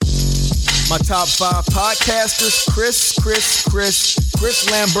My top 5 podcasters, Chris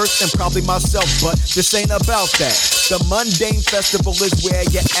Lambert, and probably myself, but this ain't about that. The Mundane Festival is where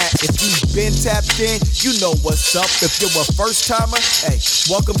you're at. If you've been tapped in, you know what's up. If you're a first timer, hey,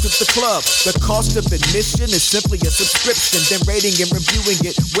 welcome to the club. The cost of admission is simply a subscription, then rating and reviewing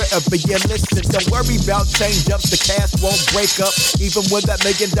it wherever you listen. Don't worry about change-ups, the cast won't break up. Even when that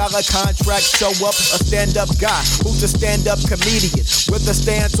 $1 million contract show up, a stand-up guy who's a stand-up comedian with a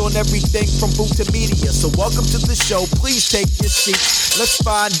stance on everything from food to media. So welcome to the show, please take your seats. Let's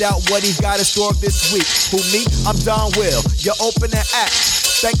find out what he's got in store this week. Who, me? I'm Don Will, your opening act.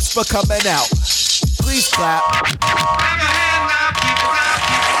 Thanks for coming out. Please clap.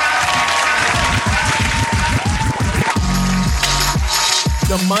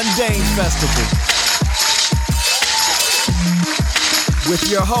 The Mundane Festival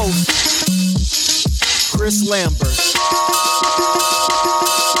with your host, Chris Lambert.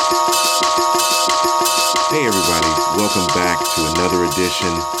 Hey everybody, welcome back to another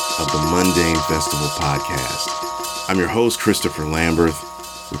edition of the Mundane Festival podcast. I'm your host, Christopher Lambert,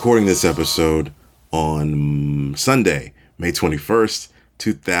 recording this episode on Sunday, May 21st,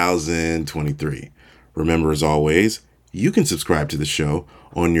 2023. Remember, as always, you can subscribe to the show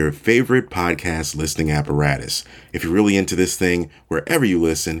on your favorite podcast listening apparatus. If you're really into this thing, wherever you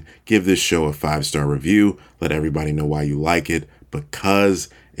listen, give this show a 5-star review. Let everybody know why you like it, because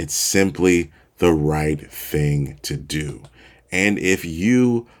it's simply the right thing to do. And if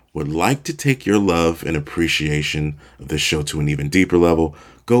you would like to take your love and appreciation of this show to an even deeper level,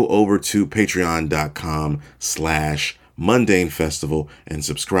 go over to patreon.com/Mundane Festival and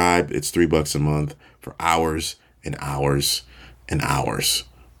subscribe. It's $3 a month for hours and hours and hours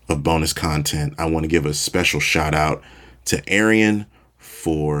of bonus content. I want to give a special shout out to Arian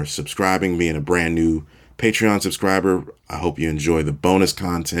for subscribing, being a brand new Patreon subscriber. I hope you enjoy the bonus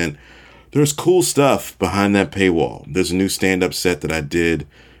content. There's cool stuff behind that paywall. There's a new stand-up set that I did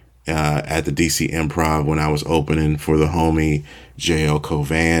at the DC Improv when I was opening for the homie JL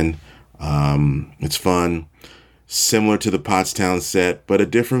Covan. It's fun, similar to the Pottstown set, but a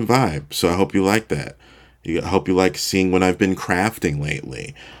different vibe. So I hope you like that. I hope you like seeing what I've been crafting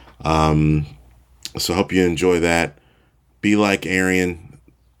lately. So I hope you enjoy that. Be like Arian.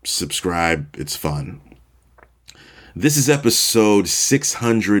 Subscribe. It's fun. This is episode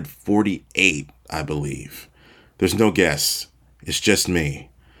 648, I believe. There's no guests. It's just me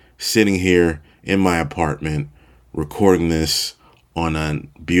sitting here in my apartment recording this on a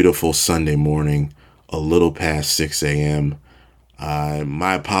beautiful Sunday morning, a little past 6 a.m.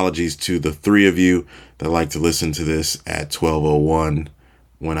 My apologies to the 3 of you that like to listen to this at 12:01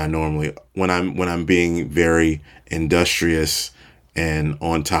 when I'm being very industrious and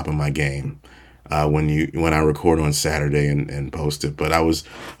on top of my game. When I record on Saturday and post it. But I was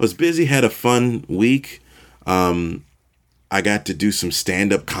busy, had a fun week. I got to do some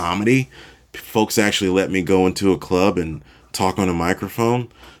stand-up comedy. Folks actually let me go into a club and talk on a microphone.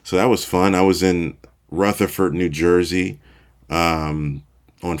 So that was fun. I was in Rutherford, New Jersey on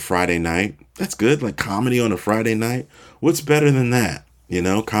Friday night. That's good. Like comedy on a Friday night. What's better than that? You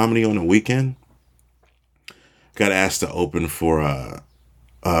know, comedy on a weekend. Got asked to open for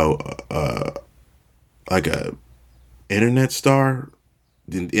like a internet star,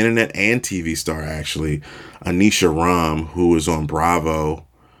 the internet and TV star, actually, Anisha Ram, who was on Bravo.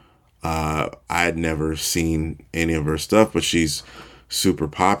 I had never seen any of her stuff, but she's super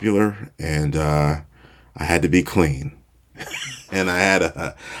popular, and I had to be clean. And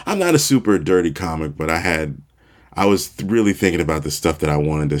I'm not a super dirty comic, but I was really thinking about the stuff that I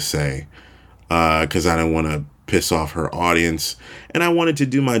wanted to say, because I didn't want to piss off her audience, and I wanted to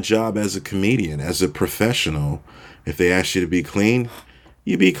do my job as a comedian, as a professional. If they ask you to be clean,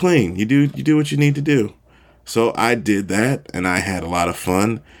 you be clean. You do what you need to do. So I did that, and I had a lot of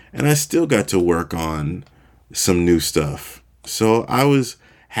fun, and I still got to work on some new stuff. So I was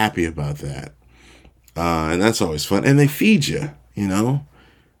happy about that, and that's always fun. And they feed you, you know.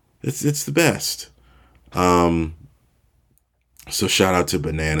 It's the best. So shout out to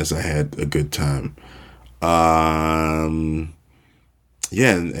Bananas. I had a good time.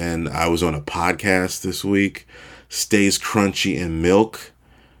 Yeah, and I was on a podcast this week, Stays Crunchy and Milk.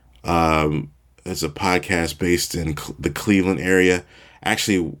 It's a podcast based in the Cleveland area.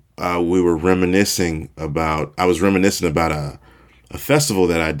 Actually, I was reminiscing about a festival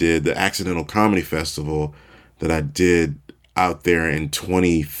that I did, the Accidental Comedy Festival that I did out there in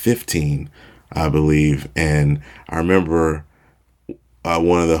 2015, I believe. And I remember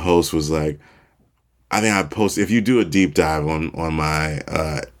one of the hosts was like, I think I posted, if you do a deep dive on my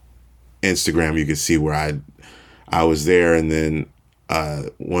Instagram, you can see where I was there. And then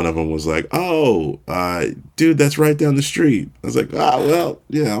one of them was like, "Oh, dude, that's right down the street." I was like, "Ah, well,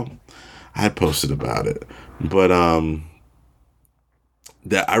 I posted about it, but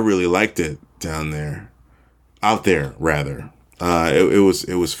that I really liked it down there, out there rather.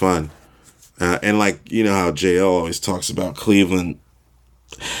 It was fun, and like how JL always talks about Cleveland.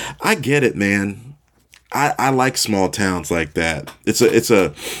 I get it, man. I like small towns like that. It's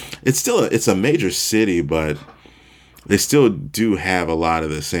a major city, but they still do have a lot of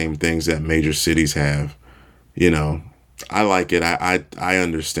the same things that major cities have. I like it. I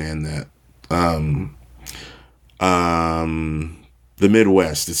understand that. The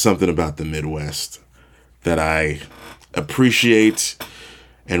Midwest. It's something about the Midwest that I appreciate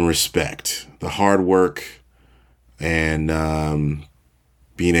and respect. The hard work and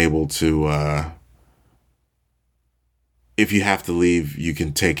being able to, if you have to leave, you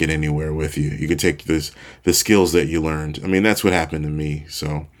can take it anywhere with you. You can take the skills that you learned. I mean, that's what happened to me.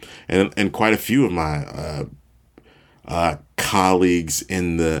 So, and quite a few of my colleagues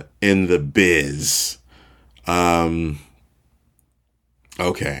in the biz.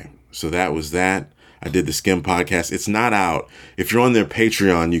 Okay, so that was that. I did the Skim podcast. It's not out. If you're on their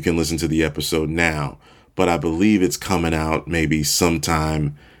Patreon, you can listen to the episode now, but I believe it's coming out maybe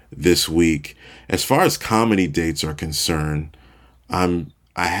sometime this week. As far as comedy dates are concerned, I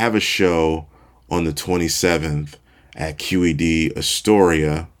have a show on the 27th at QED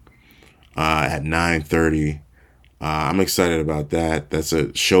Astoria at 9:30. I'm excited about that. That's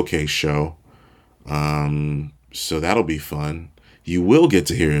a showcase show. So that'll be fun. You will get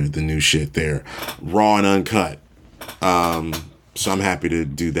to hear the new shit there, raw and uncut. So I'm happy to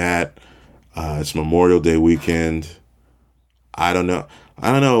do that. It's Memorial Day weekend. I don't know.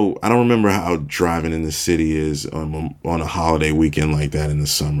 I don't remember how driving in the city is on a holiday weekend like that in the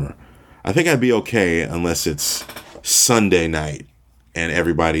summer. I think I'd be okay unless it's Sunday night and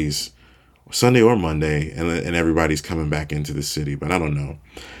everybody's Sunday or Monday and everybody's coming back into the city. But I don't know.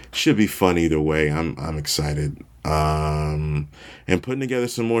 Should be fun either way. I'm excited. And putting together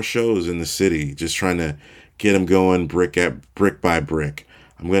some more shows in the city, just trying to get them going brick by brick.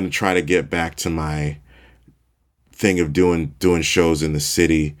 I'm going to try to get back to my thing of doing shows in the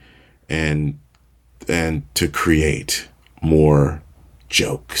city and to create more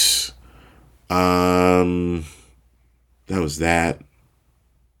jokes. That was that.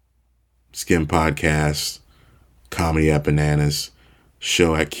 Skim podcast, comedy at Bananas,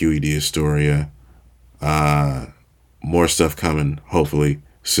 show at QED Astoria. More stuff coming, hopefully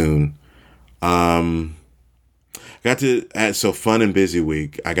soon. Got to so fun and busy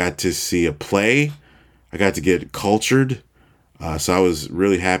week. I got to see a play. I got to get cultured. So I was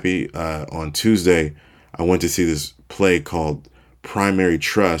really happy. On Tuesday, I went to see this play called Primary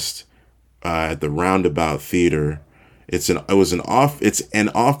Trust at the Roundabout Theater. It's an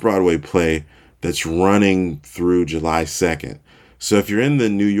off-Broadway play that's running through July 2nd. So if you're in the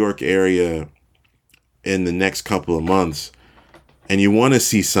New York area in the next couple of months and you want to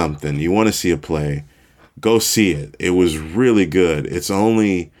see something, you want to see a play, go see it. It was really good. It's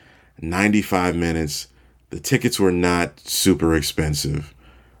only 95 minutes. The tickets were not super expensive.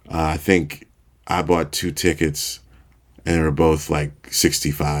 I think I bought 2 tickets and they were both like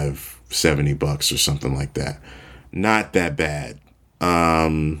 $65, $70 or something like that. Not that bad.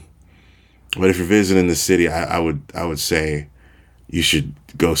 But if you're visiting the city, I would say you should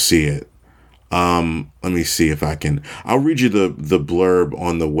go see it. Let me see if I'll read you the blurb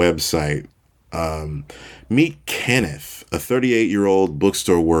on the website. Meet Kenneth, a 38-year-old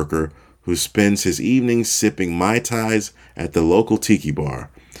bookstore worker who spends his evenings sipping Mai Tais at the local tiki bar.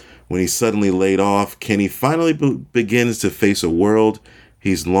 When he's suddenly laid off, Kenny finally begins to face a world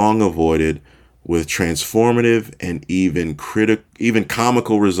he's long avoided, with transformative and even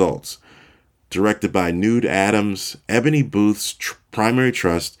comical results. Directed by Nude Adams, Ebony Booth's Primary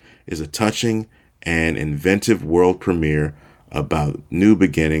Trust is a touching and inventive world premiere about new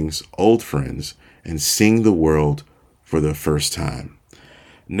beginnings, old friends, and seeing the world for the first time.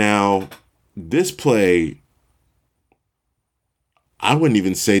 Now, this play, I wouldn't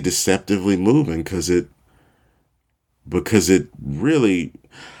even say deceptively moving because it really,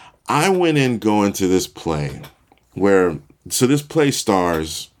 I went in going to this play so this play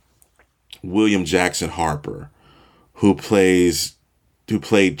stars William Jackson Harper, who played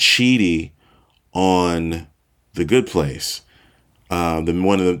Chidi on The Good Place,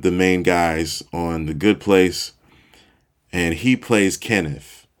 one of the main guys on The Good Place, and he plays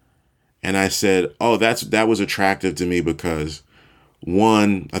Kenneth. And I said, oh, that was attractive to me because,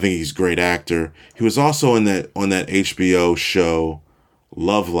 one, I think he's a great actor. He was also on that HBO show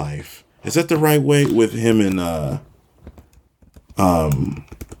Love Life. Is that the right way with him and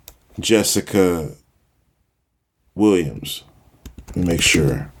Jessica Williams. Let me make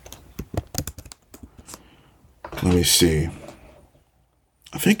sure. Let me see.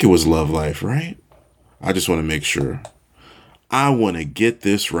 I think it was Love Life, right? I just want to make sure. I want to get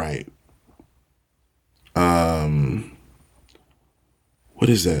this right. What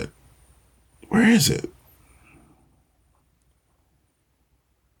is that? Where is it?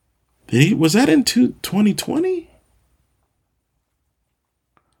 Was that in 2020?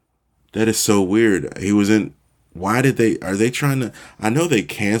 That is so weird. He was in. Are they trying to? I know they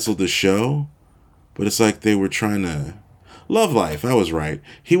canceled the show, but it's like they were trying to. Love Life, I was right.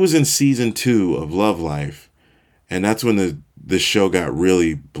 He was in season 2 of Love Life, and that's when the show got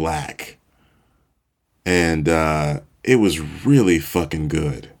really black. And it was really fucking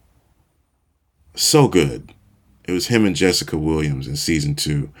good. So good. It was him and Jessica Williams in season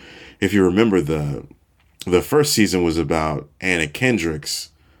 2. If you remember, the first season was about Anna Kendrick's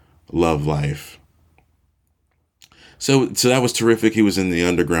love life. So that was terrific. He was in the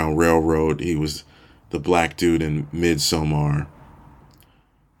Underground Railroad. He was the black dude in Midsommar.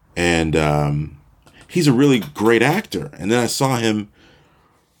 And he's a really great actor. And then I saw him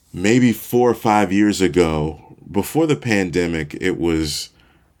maybe 4 or 5 years ago, before the pandemic. He was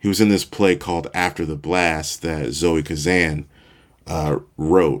in this play called After the Blast that Zoe Kazan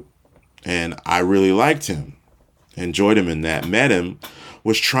wrote. And I really liked him. Enjoyed him in that. Met him.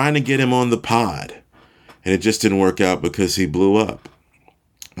 Was trying to get him on the pod. And it just didn't work out because he blew up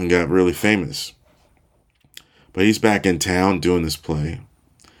and got really famous. But he's back in town doing this play.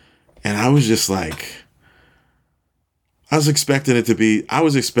 And I was just like, I was expecting it to be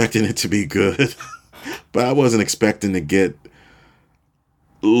good. But I wasn't expecting to get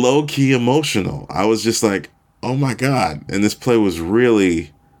low-key emotional. I was just like, oh my God. And this play was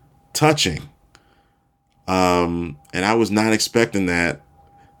really touching. And I was not expecting that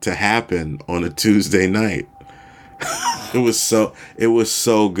to happen on a Tuesday night. It was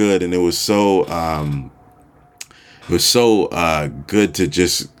so good, and it was so good to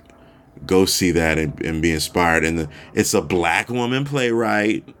just go see that and be inspired. And it's a black woman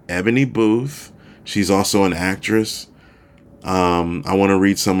playwright, Ebony Booth. She's also an actress. I want to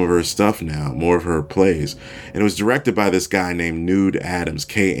read some of her stuff now, more of her plays. And it was directed by this guy named Nud Adams,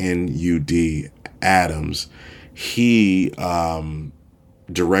 Knud Adams. He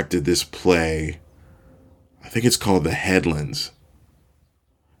directed this play. I think it's called The Headlands.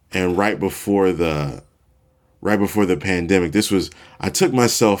 And right before the pandemic, I took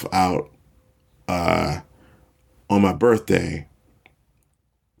myself out on my birthday.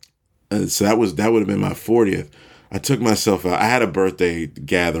 And so that would have been my 40th. I took myself out. I had a birthday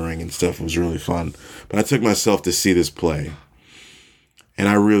gathering and stuff. It was really fun. But I took myself to see this play. And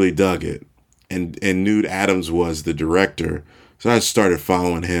I really dug it. And Nud Adams was the director. So I started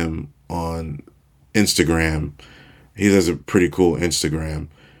following him on Instagram. He has a pretty cool Instagram.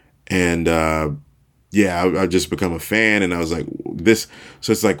 And I've just become a fan. And I was like, this.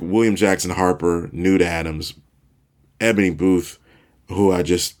 So it's like William Jackson Harper, Nud Adams, Ebony Booth, who I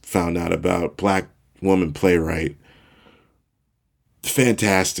just found out about, black woman playwright.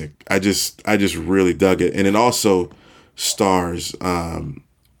 Fantastic. I just really dug it. And it also stars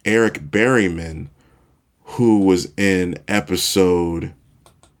Eric Berryman, who was in episode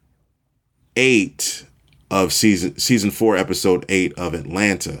 8 of season 4, episode 8 of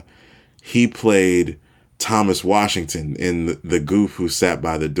Atlanta. He played Thomas Washington in the goof who sat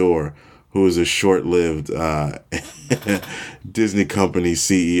by the door, who was a short-lived Disney company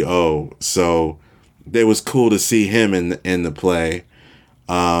CEO. So it was cool to see him in the play.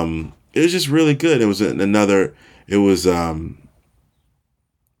 It was just really good. It was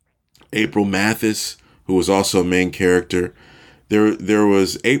April Mathis, who was also a main character. There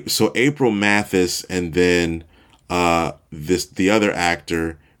was April Mathis, and then the other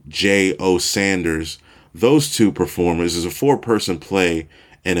actor, J.O. Sanders. Those two performers is a 4-person play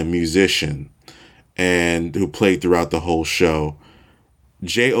and a musician, and who played throughout the whole show.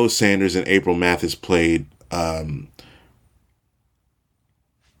 J.O. Sanders and April Mathis played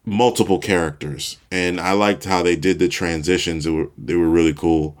multiple characters, and I liked how they did the transitions. They were really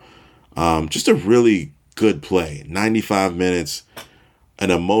cool. Just a really good play. 95 minutes,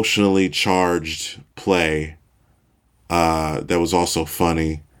 an emotionally charged play that was also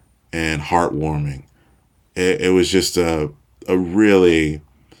funny and heartwarming. It was just a really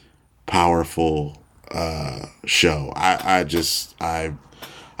powerful show. I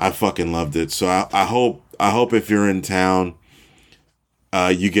fucking loved it. So I hope if you're in town,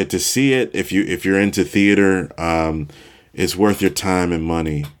 you get to see it. If you're into theater, it's worth your time and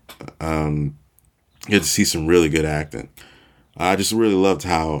money. You get to see some really good acting. I just really loved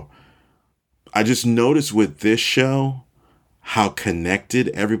how I just noticed with this show how connected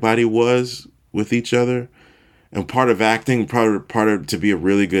everybody was with each other. And part of acting, part of to be a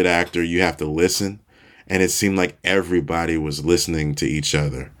really good actor, you have to listen. And it seemed like everybody was listening to each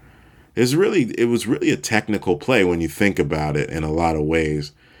other. It was really a technical play when you think about it in a lot of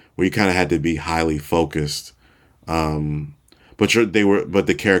ways, where you kind of had to be highly focused. But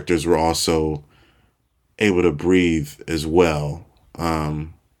the characters were also able to breathe as well. I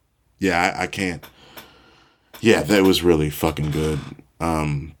can't. Yeah, that was really fucking good.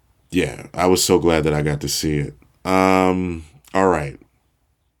 Yeah, I was so glad that I got to see it. All right.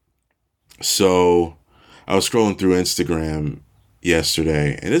 So I was scrolling through Instagram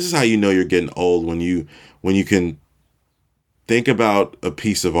yesterday, and this is how you know you're getting old, when you can think about a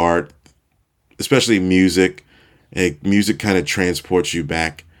piece of art, especially music, and music kind of transports you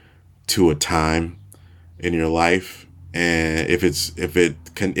back to a time in your life, and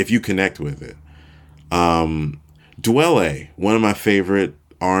if you connect with it. Dwelle, one of my favorite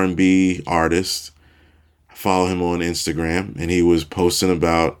R&B artists. I follow him on Instagram, and he was posting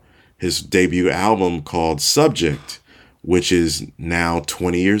about his debut album called Subject, which is now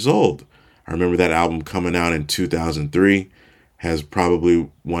 20 years old. I remember that album coming out in 2003. Has probably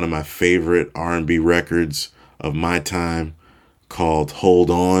one of my favorite R&B records of my time, called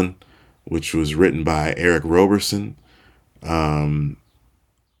Hold On, which was written by Eric Roberson. That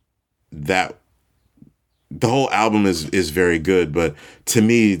the whole album is very good, but to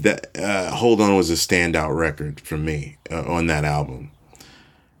me, that Hold On was a standout record for me on that album.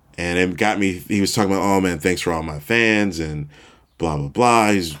 And it got me, he was talking about, oh man, thanks for all my fans and blah, blah,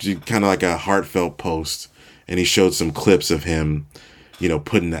 blah. He's kind of like a heartfelt post. And he showed some clips of him,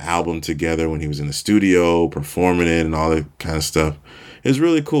 putting the album together when he was in the studio, performing it and all that kind of stuff. It was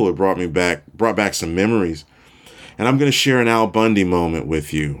really cool. It brought back some memories. And I'm going to share an Al Bundy moment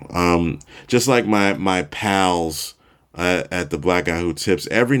with you. Just like my pals at the Black Guy Who Tips,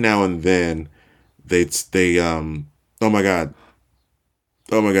 every now and then they oh my God.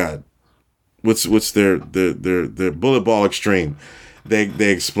 What's their Bullet Ball Extreme? They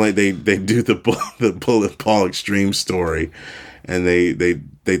explain, they do the Bullet Ball Extreme story, and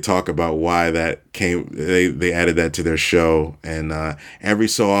they talk about why that came. They added that to their show, and every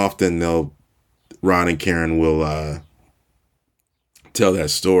so often Ron and Karen will tell that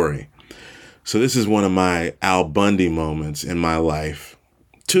story. So this is one of my Al Bundy moments in my life.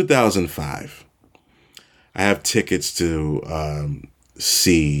 2005. I have tickets to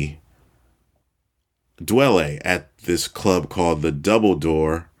see Dwelle at this club called the Double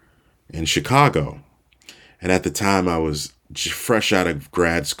Door in Chicago. And at the time, I was fresh out of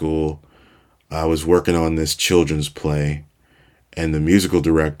grad school. I was working on this children's play, and the musical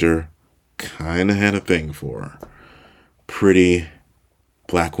director kind of had a thing for her. Pretty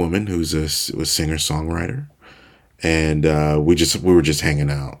black woman was singer-songwriter. And we were just hanging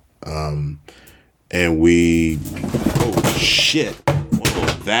out. And oh shit.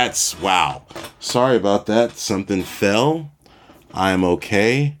 Whoa, wow. Sorry about that. Something fell. I am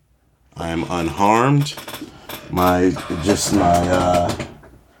okay. I am unharmed. Just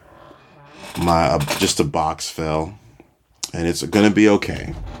a box fell, and it's gonna be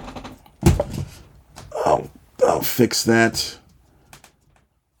okay. I'll fix that.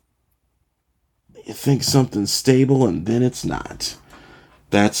 You think something's stable, and then it's not.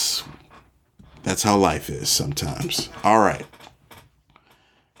 That's how life is sometimes. All right.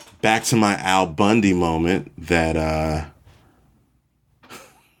 Back to my Al Bundy moment that,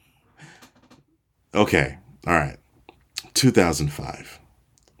 okay. All right. 2005.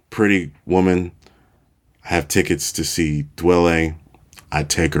 Pretty woman. I have tickets to see Dwelle. I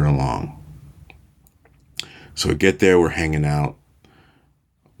take her along. So we get there. We're hanging out,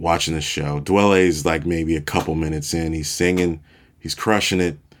 watching the show. Dwelle's like maybe a couple minutes in. He's singing. He's crushing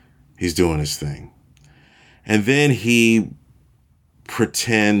it. He's doing his thing. And then he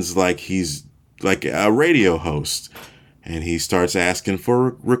pretends like he's like a radio host, and he starts asking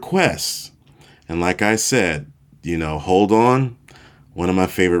for requests. And like I said, Hold On, one of my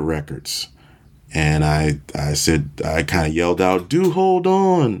favorite records. And I kind of yelled out, do Hold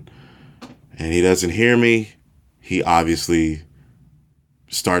On. And he doesn't hear me. He obviously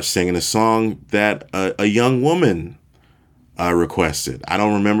starts singing a song that a young woman requested. I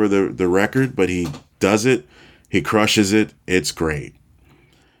don't remember the record, but he does it. He crushes it. It's great.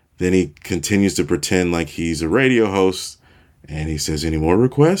 Then he continues to pretend like he's a radio host, and he says, any more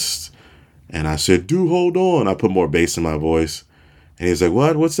requests? And I said, do Hold On. I put more bass in my voice. And he's like,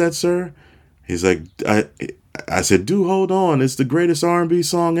 what? What's that, sir? He's like, I said, do Hold On. It's the greatest R&B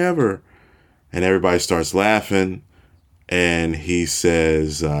song ever. And everybody starts laughing. and he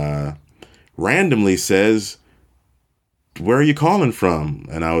says, randomly says, "Where are you calling from?"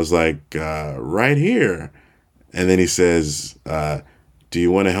 And I was like, "Right here." And then he says, "Do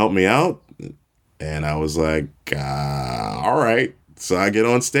you want to help me out?" And I was like, "All right." So I get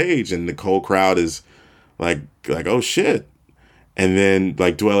on stage, and the whole crowd is like, "Oh shit!" And then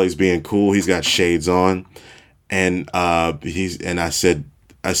like Dwelly's being cool. He's got shades on, and I said,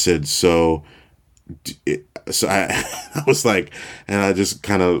 so I I was like, and I just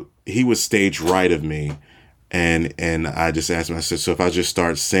kind of, he was stage right of me, and I just asked him. I said, "So if I just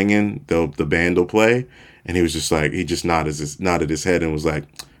start singing, the band will play?" And he was just like, he just nodded his head and was like,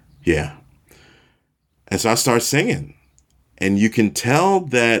 "Yeah." And so I started singing, and you can tell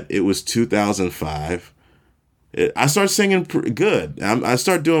that it was 2005. I started singing good. I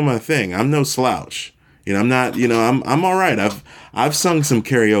started doing my thing. I'm no slouch. I'm not. I'm all right. I've sung some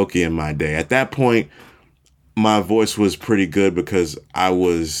karaoke in my day. At that point, my voice was pretty good because I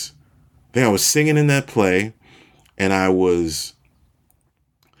think I was singing in that play, and I was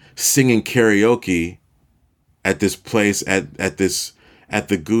singing karaoke at this place at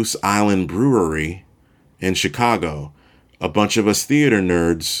the Goose Island Brewery in Chicago. A bunch of us theater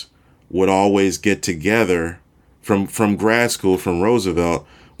nerds would always get together from grad school, from Roosevelt.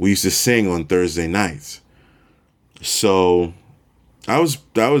 We used to sing on Thursday nights. So I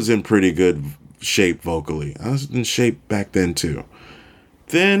was in pretty good shape vocally. I was in shape back then too.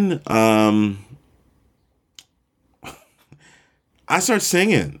 Then I start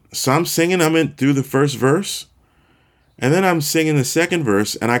singing. So I'm singing, I'm in through the first verse. And then I'm singing the second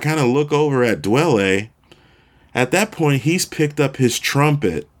verse, and I kind of look over at Dwelle. At that point, he's picked up his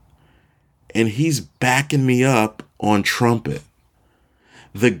trumpet, and he's backing me up on trumpet.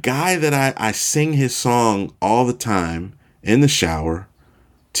 The guy that I sing his song all the time in the shower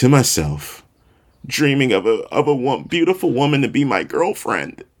to myself, dreaming of a beautiful woman to be my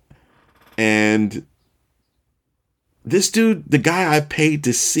girlfriend. And this dude, the guy I paid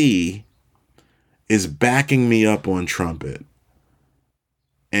to see, is backing me up on trumpet.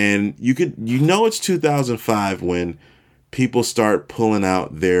 And it's 2005 when people start pulling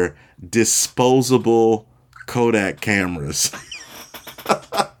out their disposable Kodak cameras.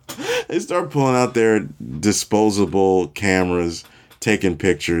 They start pulling out their disposable cameras, taking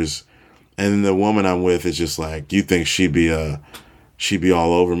pictures. And then the woman I'm with is just like, you think she'd be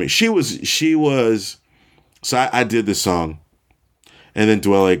all over me. She was, so I did the song. And then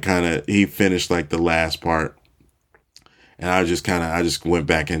Dwelle he finished like the last part. And I just went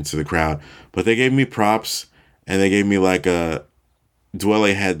back into the crowd. But they gave me props, and they gave me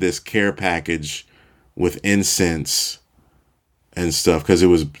Dwelle had this care package with incense and stuff, because it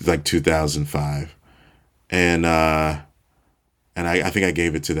was like 2005. And I think I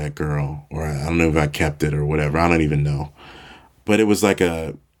gave it to that girl, or I don't know if I kept it or whatever. I don't even know. But it was like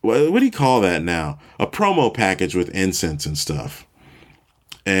what do you call that now? A promo package with incense and stuff.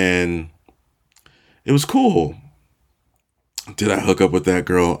 And it was cool. Did I hook up with that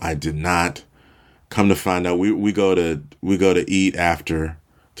girl? I did not. Come to find out, we go to eat after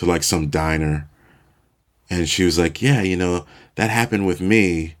to like some diner, and she was like, "Yeah, that happened with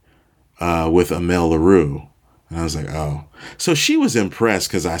me, with Amel LaRue." And I was like, "Oh." So she was impressed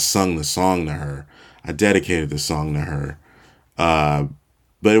because I sung the song to her. I dedicated the song to her.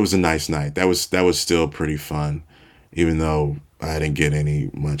 But it was a nice night. That was still pretty fun, even though I didn't get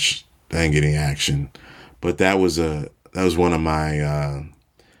any action. But that was one of my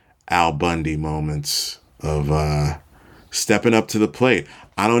Al Bundy moments of stepping up to the plate.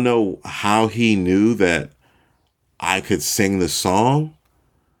 I don't know how he knew that I could sing the song,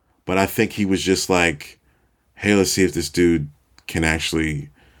 but I think he was just like, "Hey, let's see if this dude can actually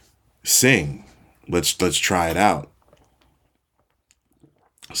sing. Let's try it out."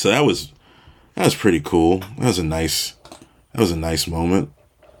 So that was pretty cool. That was a nice moment.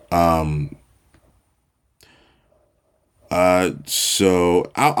 So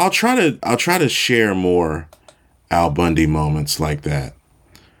I'll try to share more Al Bundy moments like that.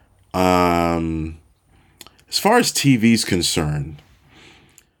 As far as TV's concerned,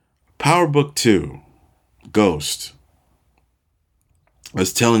 Power Book 2, Ghost. I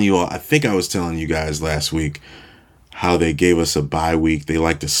think I was telling you guys last week how they gave us a bye week. They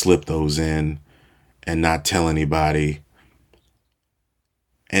like to slip those in and not tell anybody.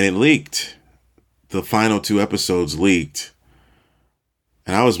 And it leaked. The final 2 episodes leaked.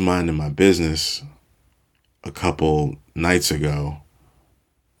 And I was minding my business a couple nights ago.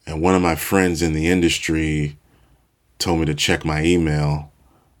 And one of my friends in the industry told me to check my email.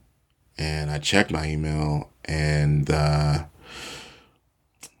 And I checked my email, and the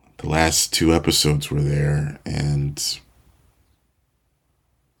last 2 episodes were there. And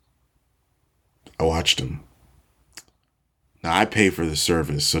watched them. Now I pay for the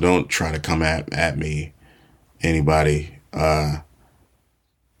service, so don't try to come at me, anybody. And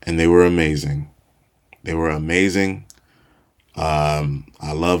they were amazing. They were amazing.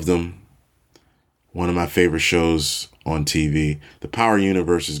 I loved them. One of my favorite shows on TV. The Power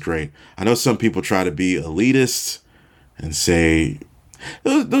Universe is great. I know some people try to be elitist and say,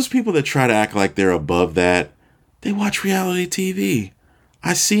 those people that try to act like they're above that, they watch reality TV.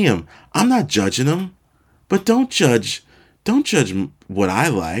 I see them. I'm not judging them, but don't judge what I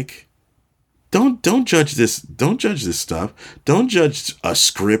like. Don't judge this. Don't judge this stuff. Don't judge a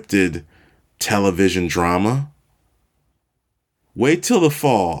scripted television drama. Wait till the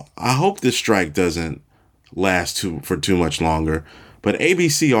fall. I hope this strike doesn't last for too much longer. But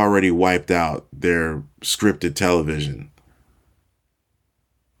ABC already wiped out their scripted television.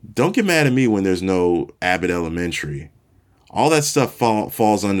 Don't get mad at me when there's no Abbott Elementary. All that stuff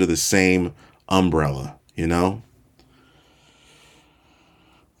falls under the same umbrella, you know?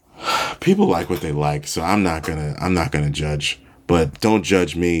 People like what they like, so I'm not gonna judge. But don't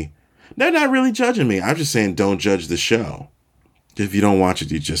judge me. They're not really judging me. I'm just saying don't judge the show. If you don't watch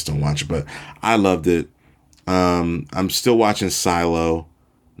it, you just don't watch it. But I loved it. I'm still watching Silo.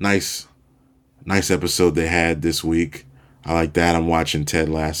 Nice episode they had this week. I like that. I'm watching Ted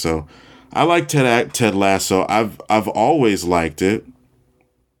Lasso. I like Ted Lasso. I've always liked it.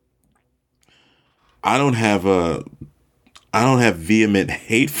 I don't have vehement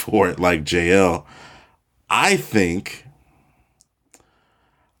hate for it like JL. I think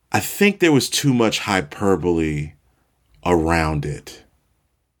there was too much hyperbole around it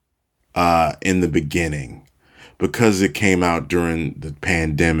in the beginning, because it came out during the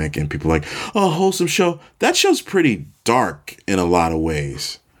pandemic and people were like, oh, wholesome show. That show's pretty dark in a lot of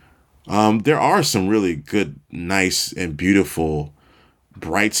ways. There are some really good, nice, and beautiful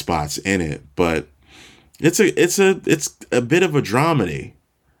bright spots in it, but it's a bit of a dramedy.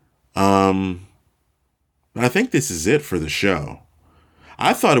 But I think this is it for the show.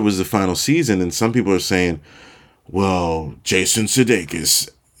 I thought it was the final season, and some people are saying, well, Jason Sudeikis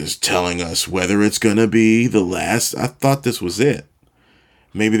is telling us whether it's going to be the last. I thought this was it.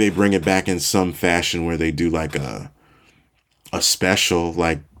 Maybe they bring it back in some fashion where they do like a special,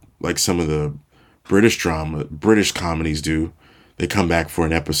 like some of the British comedies do. They come back for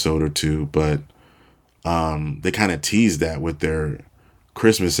an episode or two, but they kind of teased that with their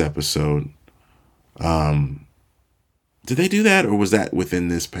Christmas episode. Did they do that, or was that within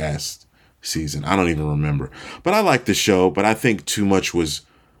this past season? I don't even remember. But I like the show, but I think too much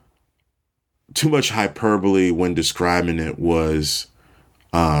hyperbole when describing it was,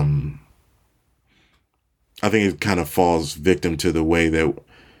 I think it kind of falls victim to the way that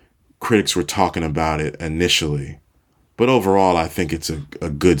critics were talking about it initially. But overall, I think it's a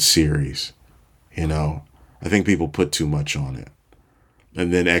good series. You know, I think people put too much on it.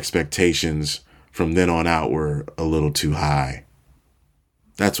 And then expectations from then on out were a little too high.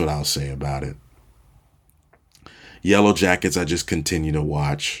 That's what I'll say about it. Yellow Jackets, I just continue to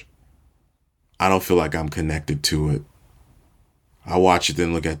watch. I don't feel like I'm connected to it. I watch it,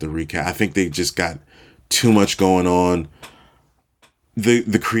 then look at the recap. I think they just got too much going on.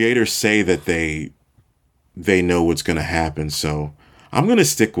 The creators say that they know what's going to happen, so I'm going to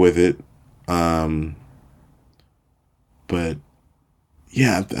stick with it. But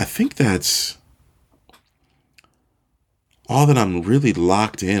yeah, I think that's all that I'm really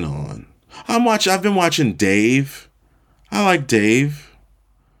locked in on. I've been watching Dave. I like Dave.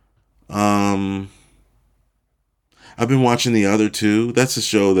 I've been watching the other two. That's a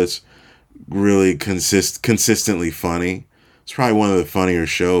show that's really consistently funny. It's probably one of the funnier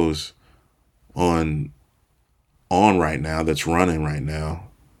shows on right now, that's running right now,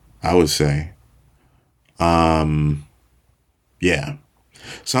 I would say. Yeah.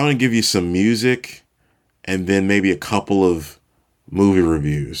 So I'm going to give you some music and then maybe a couple of movie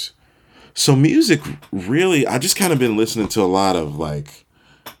reviews. So music, really, I just kind of been listening to a lot of like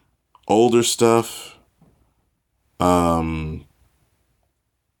older stuff. I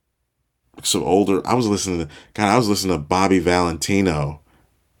was listening to Bobby Valentino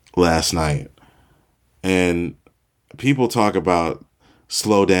last night, and people talk about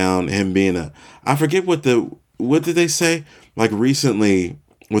Slow Down, him being I forget what did they say? Like recently,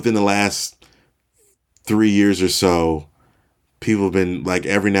 within the last 3 years or so, people have been like,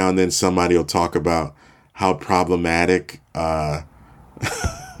 every now and then somebody will talk about how problematic that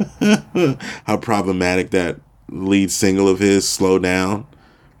lead single of his, Slow Down,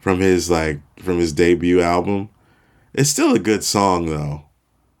 from his debut album. It's still a good song though.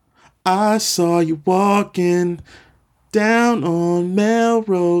 I saw you walking down on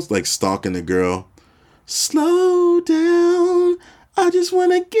Melrose, like stalking the girl. Slow down. I just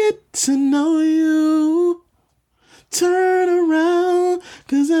want to get to know you. Turn around,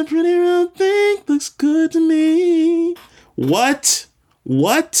 'cause that pretty round thing looks good to me. What?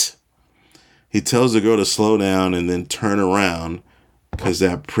 What? He tells the girl to slow down and then turn around, 'cause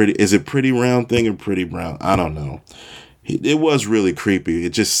that pretty, is it pretty round thing or pretty brown? I don't know. It was really creepy. It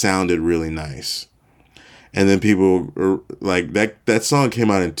just sounded really nice. And then people are like, that song came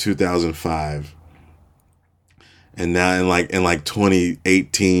out in 2005. And now in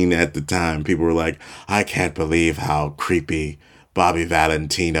 2018 at the time, people were like, I can't believe how creepy Bobby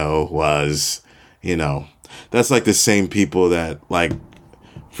Valentino was. You know, that's like the same people that, like,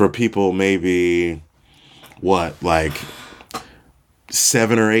 for people maybe, what, like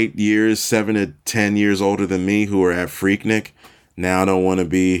 7 to 10 years older than me who are at Freaknik, now don't want to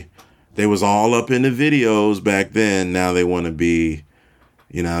be, they was all up in the videos back then. Now they want to be,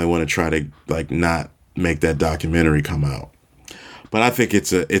 they want to try to, like, not make that documentary come out. But I think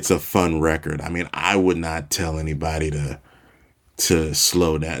it's a fun record. I mean, I would not tell anybody to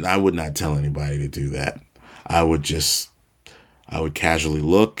slow down. I would not tell anybody to do that. I would casually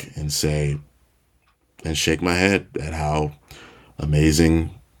look and say, and shake my head at how amazing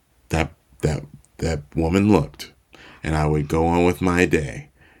that woman looked. And I would go on with my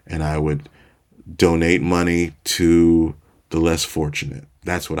day, and I would donate money to the less fortunate.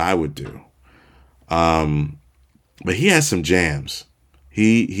 That's what I would do. But he has some jams.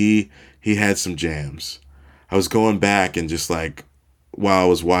 He had some jams. I was going back and just, like, while I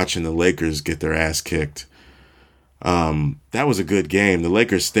was watching the Lakers get their ass kicked, that was a good game. The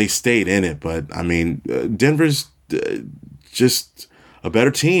Lakers, they stayed in it, but I mean, Denver's just a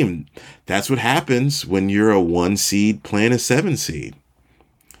better team. That's what happens when you're a 1 seed playing a 7 seed.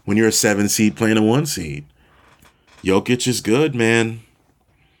 When you're a 7 seed playing a 1 seed. Jokic is good, man.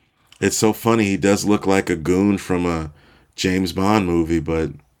 It's so funny. He does look like a goon from a James Bond movie,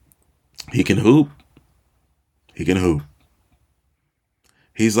 but he can hoop. He can hoop.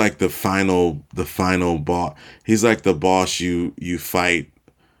 He's like the final boss. He's like the boss you fight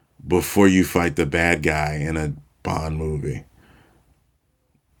before you fight the bad guy in a Bond movie.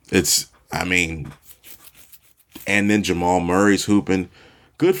 And then Jamal Murray's hooping.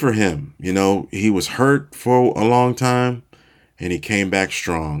 Good for him. He was hurt for a long time and he came back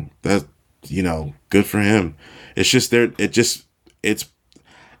strong. That, good for him. It's just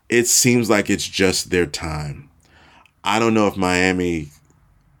it seems like it's just their time. I don't know if Miami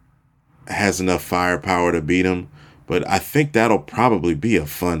has enough firepower to beat them, but I think that'll probably be a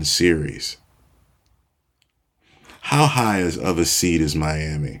fun series. How high of a seed is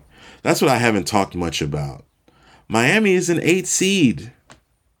Miami? That's what I haven't talked much about. Miami is an 8 seed.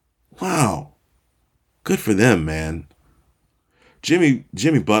 Wow. Good for them, man. Jimmy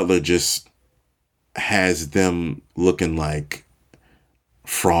Butler just has them looking like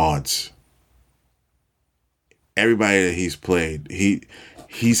frauds. Everybody that he's played,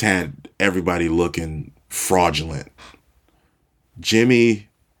 he's had everybody looking fraudulent. Jimmy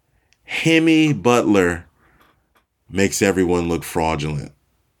Butler makes everyone look fraudulent.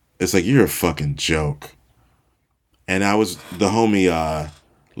 It's like, you're a fucking joke. And the homie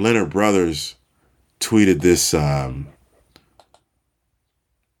Leonard Brothers tweeted this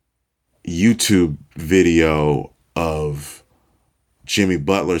YouTube video of Jimmy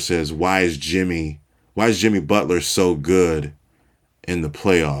Butler. Says, why is Jimmy Butler so good in the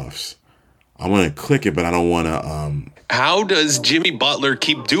playoffs? I want to click it, but I don't want to. How does Jimmy Butler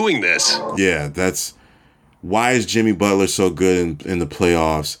keep doing this? Yeah, that's why is Jimmy Butler so good in the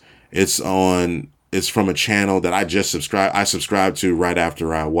playoffs? It's from a channel that I just subscribed to right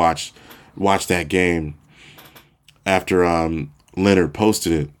after I watched that game. After Leonard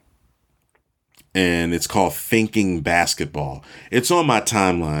posted it. And it's called Thinking Basketball. It's on my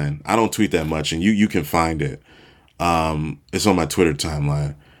timeline. I don't tweet that much, and you can find it. It's on my Twitter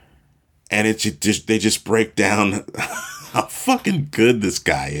timeline. And they just break down how fucking good this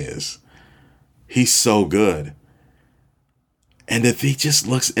guy is. He's so good. And if he just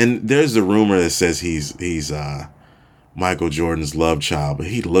looks, and there's the rumor that says he's Michael Jordan's love child, but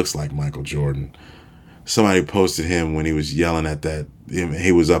he looks like Michael Jordan. Somebody posted him when he was yelling at that.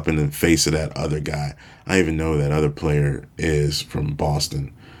 He was up in the face of that other guy. I don't even know who that other player is from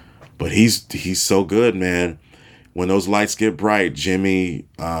Boston. But he's so good, man. When those lights get bright, Jimmy,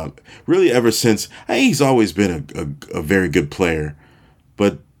 really ever since, he's always been a very good player.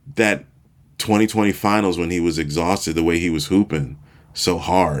 But that 2020 finals when he was exhausted, the way he was hooping so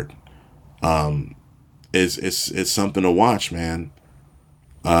hard, it's something to watch, man.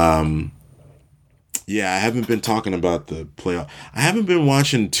 Yeah, I haven't been talking about the playoff. I haven't been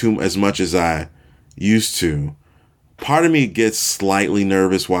watching as much as I used to. Part of me gets slightly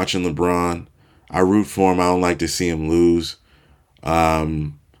nervous watching LeBron. I root for him. I don't like to see him lose.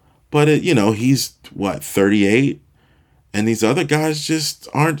 But he's 38, and these other guys just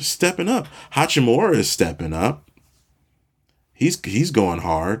aren't stepping up. Hachimura is stepping up. He's going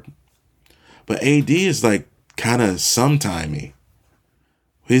hard. But AD is like kind of sometimey.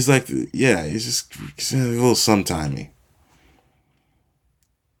 He's like, he's a little sometimey.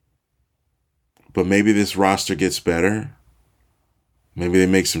 But maybe this roster gets better. Maybe they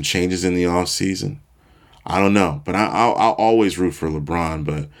make some changes in the offseason. I don't know. But I'll always root for LeBron,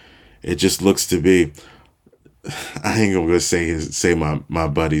 but it just looks to be, I ain't gonna say my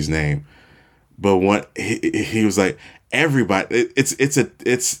buddy's name. But what he was like, everybody,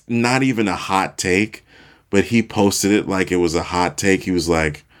 it's not even a hot take, but he posted it like it was a hot take. He was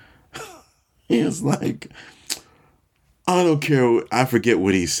like, I don't care. I forget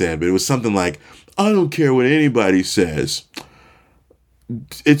what he said, but it was something like, I don't care what anybody says.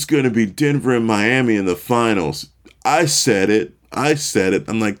 It's going to be Denver and Miami in the finals. I said it.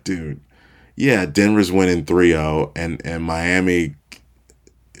 I'm like, dude, yeah, Denver's winning 3-0 and Miami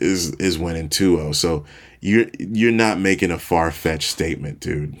is winning 2-0. So you're not making a far-fetched statement,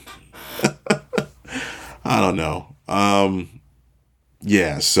 dude. I don't know.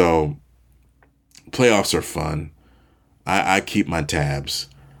 So playoffs are fun. I keep my tabs.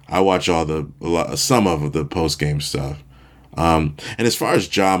 I watch some of the post-game stuff. And as far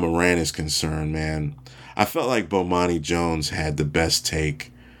as Ja Morant is concerned, man, I felt like Bomani Jones had the best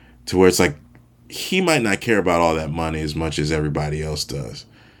take to where it's like he might not care about all that money as much as everybody else does.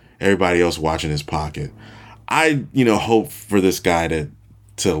 Everybody else watching his pocket. I, hope for this guy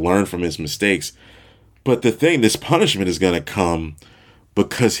to learn from his mistakes. But this punishment is going to come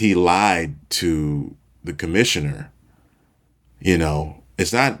because he lied to the commissioner.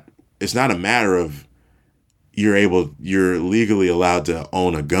 It's not a matter of you're legally allowed to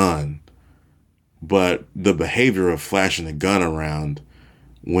own a gun, but the behavior of flashing a gun around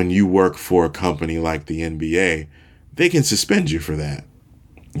when you work for a company like the NBA, they can suspend you for that.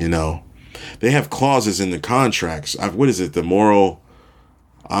 They have clauses in the contracts. What is it? The moral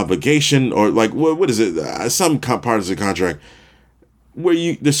obligation, or like what is it? Some parts of the contract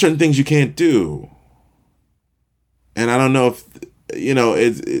where there's certain things you can't do, and I don't know if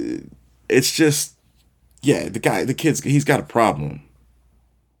it's just. Yeah, he's got a problem.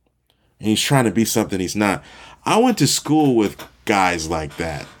 And he's trying to be something he's not. I went to school with guys like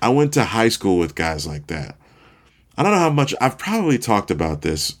that. I went to high school with guys like that. I don't know how much, I've probably talked about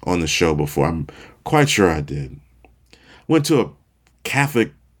this on the show before. I'm quite sure I did. Went to a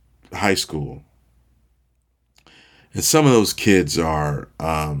Catholic high school. And some of those kids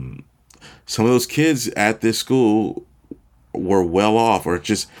at this school were well off or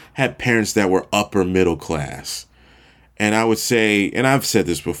just had parents that were upper middle class. And I would say, and I've said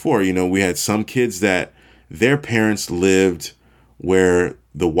this before, we had some kids that their parents lived where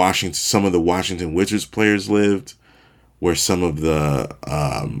some of the Washington Wizards players lived, where some of the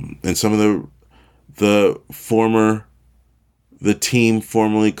team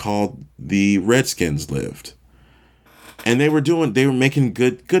formerly called the Redskins lived. And they were making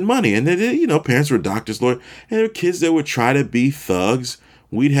good money. And parents were doctors, lawyers, and there were kids that would try to be thugs.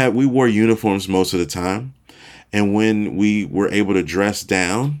 We wore uniforms most of the time. And when we were able to dress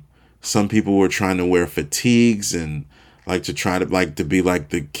down, some people were trying to wear fatigues and to be like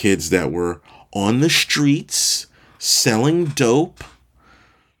the kids that were on the streets selling dope.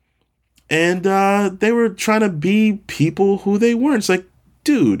 And they were trying to be people who they weren't. It's like,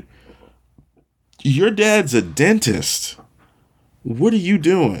 dude, your dad's a dentist. What are you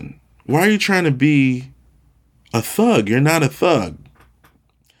doing? Why are you trying to be a thug? You're not a thug.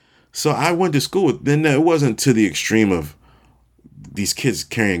 So I went to school with, then it wasn't to the extreme of these kids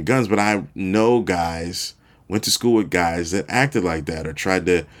carrying guns, but I know went to school with guys that acted like that or tried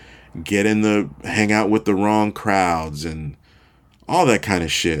to hang out with the wrong crowds and all that kind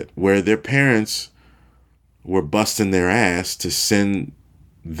of shit, where their parents were busting their ass to send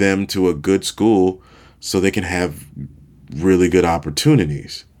them to a good school so they can have really good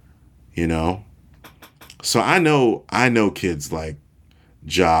opportunities, So I know kids like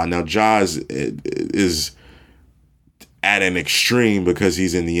Ja. Now Ja is at an extreme because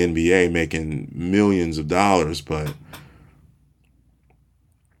he's in the NBA making millions of dollars, but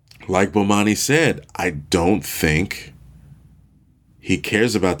like Bomani said, I don't think he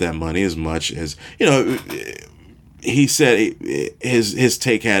cares about that money as much as, he said his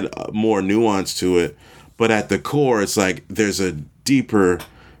take had more nuance to it, but at the core, it's like there's a deeper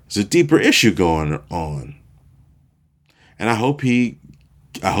issue going on, and I hope he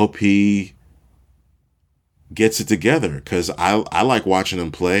gets it together, because I like watching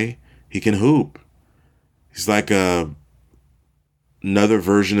him play. He can hoop. He's like another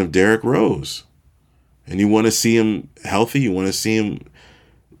version of Derrick Rose. And you want to see him healthy. You want to see him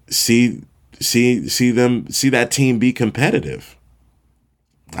see that team be competitive.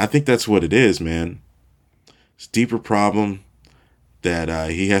 I think that's what it is, man. It's a deeper problem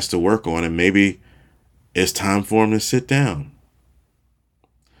that he has to work on, and maybe it's time for him to sit down.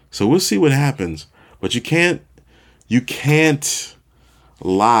 So we'll see what happens. But you can't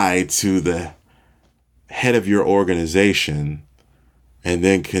lie to the head of your organization and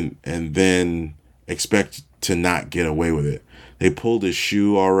then expect to not get away with it. They pulled his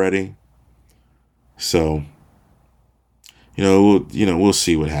shoe already. So, we'll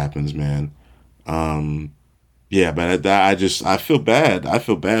see what happens, man. Yeah, but I feel bad. I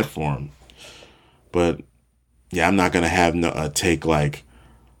feel bad for him. But yeah, I'm not gonna have a take like,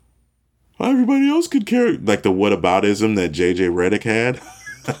 well, everybody else could carry, like the whataboutism that JJ Redick had.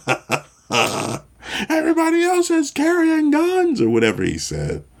 Everybody else is carrying guns or whatever he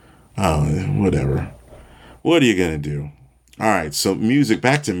said. Oh, whatever. What are you gonna do? All right, so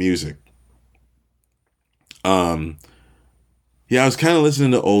back to music. Yeah, I was kind of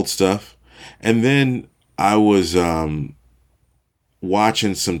listening to old stuff, and then I was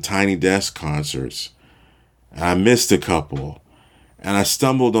watching some Tiny Desk concerts. And I missed a couple, and I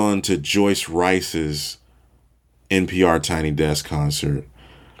stumbled onto Joyce Rice's NPR Tiny Desk concert.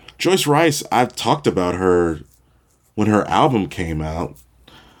 Joyce Rice, I've talked about her when her album came out,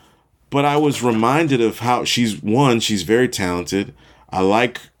 but I was reminded of how she's very talented. I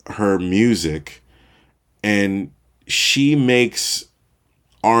like her music, and she makes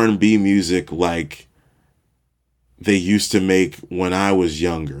R&B music like they used to make when I was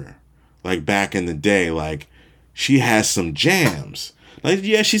younger, like back in the day. Like, she has some jams. Like,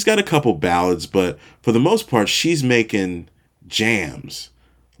 yeah, she's got a couple ballads, but for the most part, she's making jams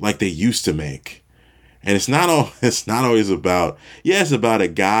like they used to make. And it's not always about, yeah, it's about a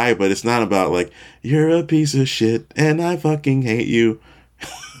guy, but it's not about like, you're a piece of shit and I fucking hate you.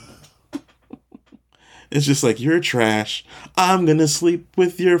 It's just like, you're trash. I'm gonna sleep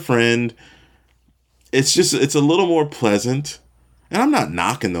with your friend. It's a little more pleasant. And I'm not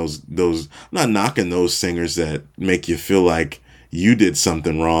knocking those singers that make you feel like you did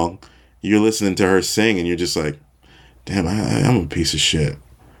something wrong. You're listening to her sing and you're just like, damn, I'm a piece of shit.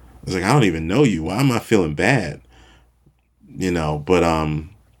 It's like, I don't even know you. Why am I feeling bad? But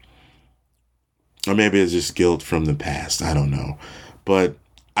or maybe it's just guilt from the past. I don't know. But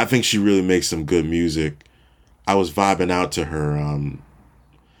I think she really makes some good music. I was vibing out to her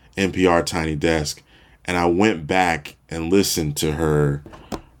NPR Tiny Desk, and I went back and listened to her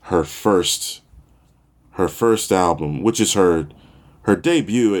first album, which is her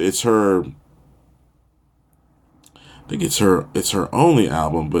debut. It's her, I think it's her only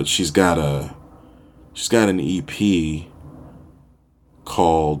album, but she's got an EP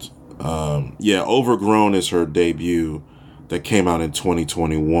called Overgrown is her debut that came out in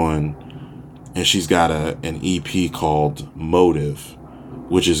 2021. And she's got an EP called Motive,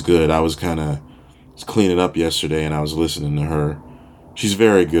 which is good. I was cleaning up yesterday and I was listening to her. She's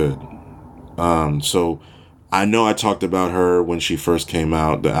very good. So I know I talked about her when she first came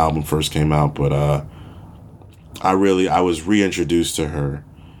out, the album first came out, but I was reintroduced to her.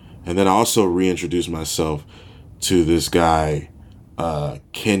 And then I also reintroduced myself to this guy,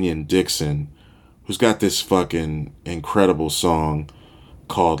 Kenyon Dixon, who's got this fucking incredible song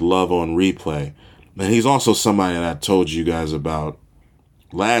called Love on Replay. And he's also somebody that I told you guys about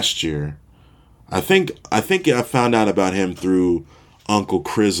last year. I think I found out about him through Uncle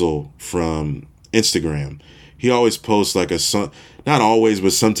Crizzle from Instagram. He always posts like a song, not always,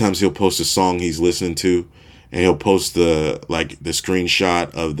 but sometimes he'll post a song he's listening to, and he'll post the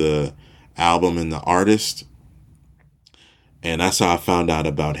screenshot of the album and the artist. And that's how I found out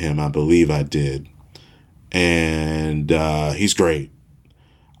about him. I believe I did. And he's great.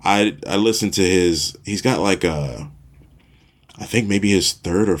 I listened to he's got like I think maybe his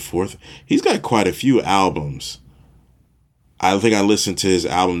third or fourth. He's got quite a few albums. I think I listened to his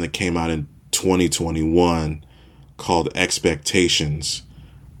album that came out in 2021 called Expectations,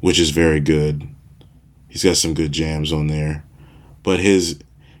 which is very good. He's got some good jams on there. But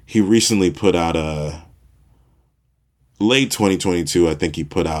he recently put out late 2022, I think he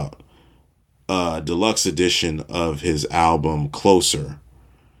put out a deluxe edition of his album Closer.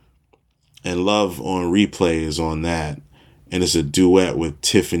 And Love on Replay is on that. And it's a duet with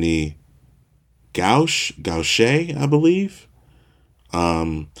Tiffany Gaucher, I believe.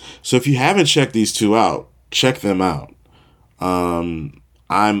 So if you haven't checked these two out, check them out. I'm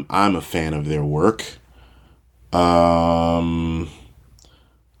a fan of their work. And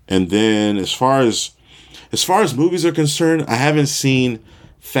then as far as movies are concerned, I haven't seen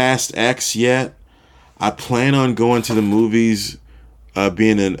Fast X yet. I plan on going to the movies,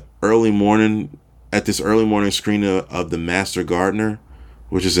 being at this early morning screening of The Master Gardener,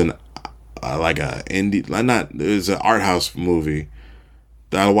 which is an like a indie, it's an art house movie.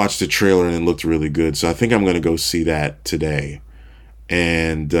 I watched the trailer and it looked really good, so I think I'm gonna go see that today,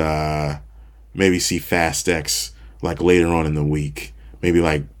 and maybe see Fast X like later on in the week, maybe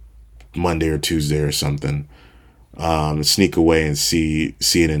like Monday or Tuesday or something. Sneak away and see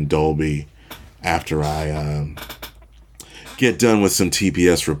it in Dolby after I get done with some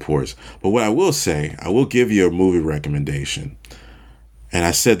TPS reports. But what I will say, I will give you a movie recommendation. And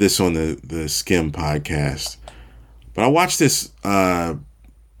I said this on the Skim podcast. But I watched this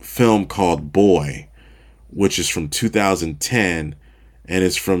film called Boy, which is from 2010, and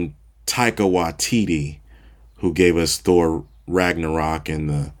it's from Taika Waititi, who gave us Thor Ragnarok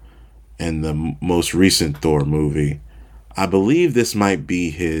and the most recent Thor movie. I believe this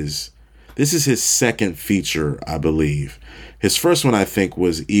is his second feature, I believe. His first one, I think,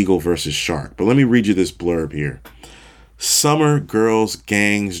 was Eagle versus Shark. But let me read you this blurb here. Summer, girls,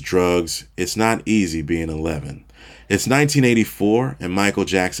 gangs, drugs. It's not easy being 11. It's 1984 and Michael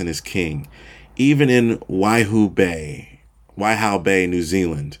Jackson is king, even in Waiho Bay, New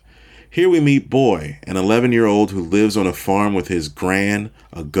Zealand. Here we meet Boy, an 11-year-old who lives on a farm with his gran,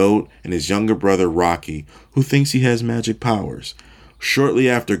 a goat, and his younger brother Rocky, who thinks he has magic powers. Shortly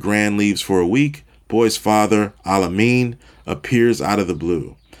after Gran leaves for a week, Boy's father, Alamin, appears out of the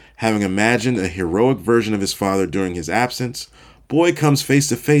blue. Having imagined a heroic version of his father during his absence, Boy comes face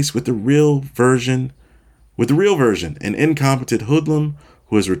to face with the real version, an incompetent hoodlum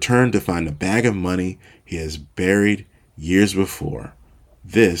who has returned to find a bag of money he has buried years before.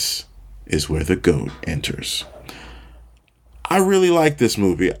 This is where the goat enters. I really like this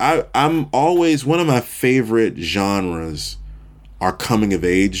movie. I'm always, one of my favorite genres are coming of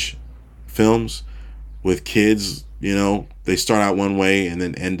age films with kids. You know, they start out one way and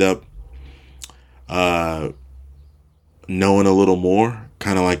then end up knowing a little more,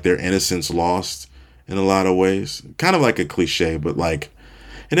 kind of like their innocence lost in a lot of ways. Kind of like a cliche, but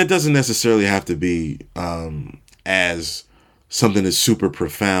and it doesn't necessarily have to be as something that's super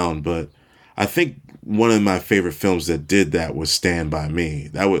profound, but I think one of my favorite films that did that was Stand By Me.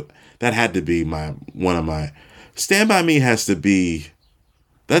 That had to be one of my Stand By Me has to be,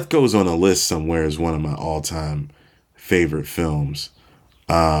 that goes on a list somewhere as one of my all-time favorite films.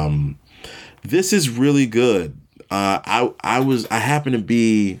 This is really good. I happened to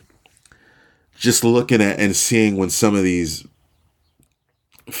be just looking at and seeing when some of these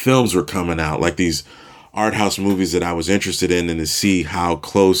films were coming out, like these art house movies that I was interested in, and to see how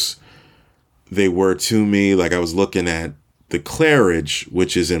close they were to me. Like I was looking at the Claridge,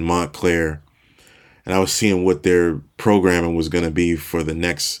 which is in Montclair, and I was seeing what their programming was going to be for the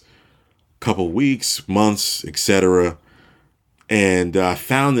next couple weeks, months, etc. And I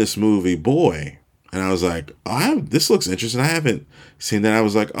found this movie, Boy, and I was like, this looks interesting. I haven't seen that. I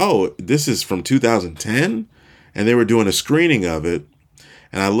was like, oh, this is from 2010, and they were doing a screening of it.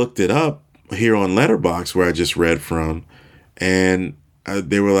 And I looked it up here on Letterboxd, where I just read from, and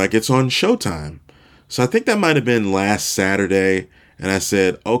they were like, it's on Showtime. So I think that might have been last Saturday. And I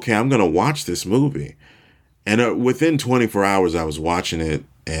said, okay, I'm going to watch this movie. And within 24 hours, I was watching it.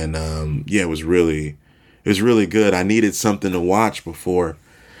 And it was really good. I needed something to watch before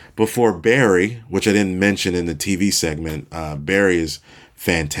Barry, which I didn't mention in the TV segment. Barry is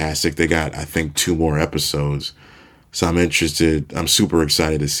fantastic. They got, I think, 2 more episodes. So I'm super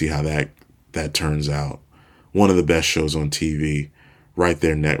excited to see how that turns out. One of the best shows on TV, right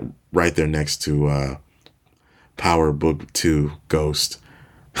there next to Power Book 2 Ghost.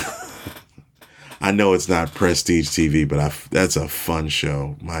 I know it's not prestige TV, but that's a fun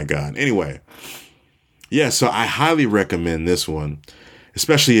show. My God. Anyway, yeah, so I highly recommend this one,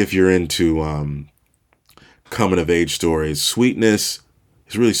 especially if you're into coming of age stories. Sweetness,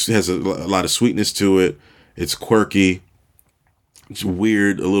 it really has a lot of sweetness to it. It's quirky. It's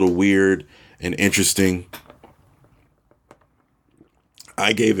weird, a little weird and interesting.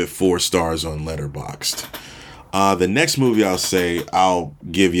 I gave it 4 stars on Letterboxd. The next movie I'll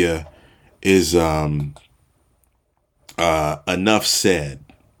give you is Enough Said.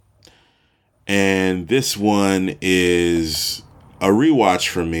 And this one is a rewatch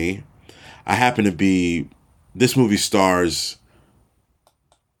for me. This movie stars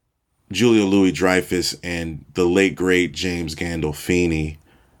Julia Louis-Dreyfus and the late, great James Gandolfini.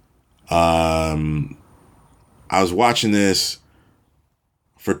 I was watching this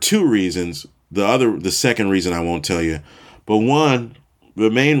for 2 reasons. the second reason I won't tell you, but one of the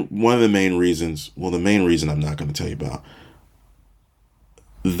main reasons. Well, the main reason I'm not going to tell you about.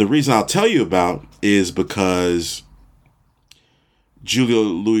 The reason I'll tell you about is because Julia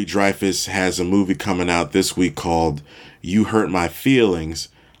Louis-Dreyfus has a movie coming out this week called You Hurt My Feelings.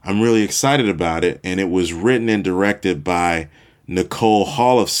 I'm really excited about it, and it was written and directed by Nicole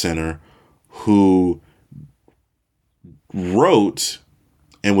Holofcener, who wrote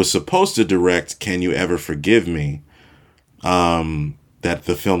and was supposed to direct Can You Ever Forgive Me? That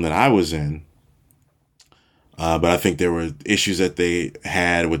the film that I was in. But I think there were issues that they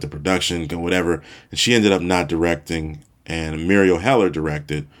had with the production and whatever. And she ended up not directing. And Muriel Heller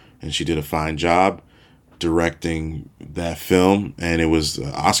directed. And she did a fine job directing that film. And it was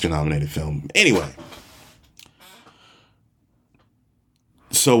an Oscar-nominated film. Anyway.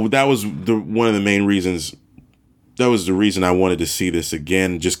 So that was one of the main reasons. That was the reason I wanted to see this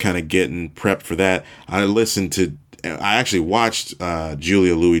again. Just kind of getting prepped for that. I actually watched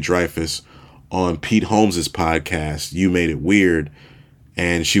Julia Louis-Dreyfus on Pete Holmes's podcast, You Made It Weird,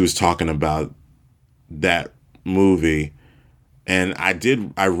 and she was talking about that movie, and I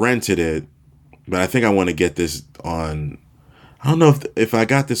rented it, but I think I want to get this on, I don't know if I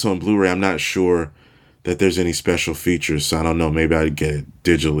got this on Blu-ray. I'm not sure that there's any special features, so I don't know, maybe I'd get it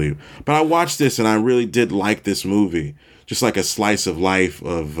digitally, but I watched this and I really did like this movie, just like a slice of life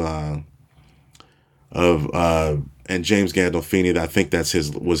of and James Gandolfini. I think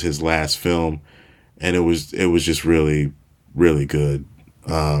was his last film, and it was just really, really good.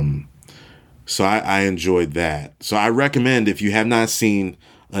 So I enjoyed that. So I recommend, if you have not seen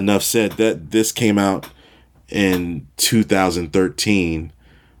Enough Said, that this came out in 2013.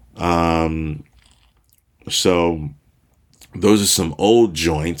 So those are some old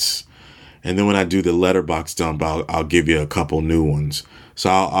joints, and then when I do the letterbox dump, I'll give you a couple new ones. So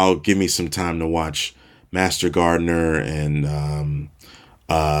I'll give me some time to watch Master Gardener and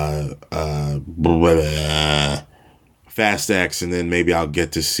Fast X, and then maybe I'll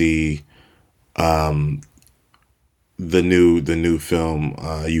get to see the new film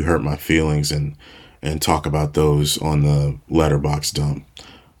You Hurt My Feelings, and talk about those on the letterbox dump.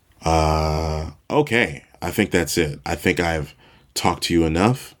 Okay, I think that's it. I think I've talked to you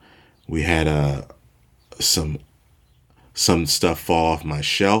enough. We had some stuff fall off my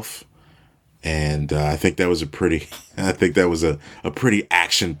shelf. And I think that was a pretty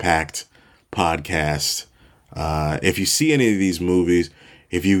action-packed podcast. If you see any of these movies,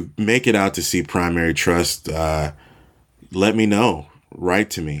 if you make it out to see Primary Trust, let me know. Write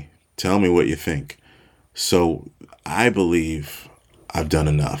to me. Tell me what you think. So I believe I've done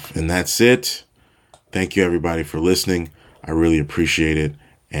enough. And that's it. Thank you, everybody, for listening. I really appreciate it.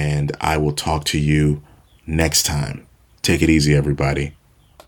 And I will talk to you next time. Take it easy, everybody.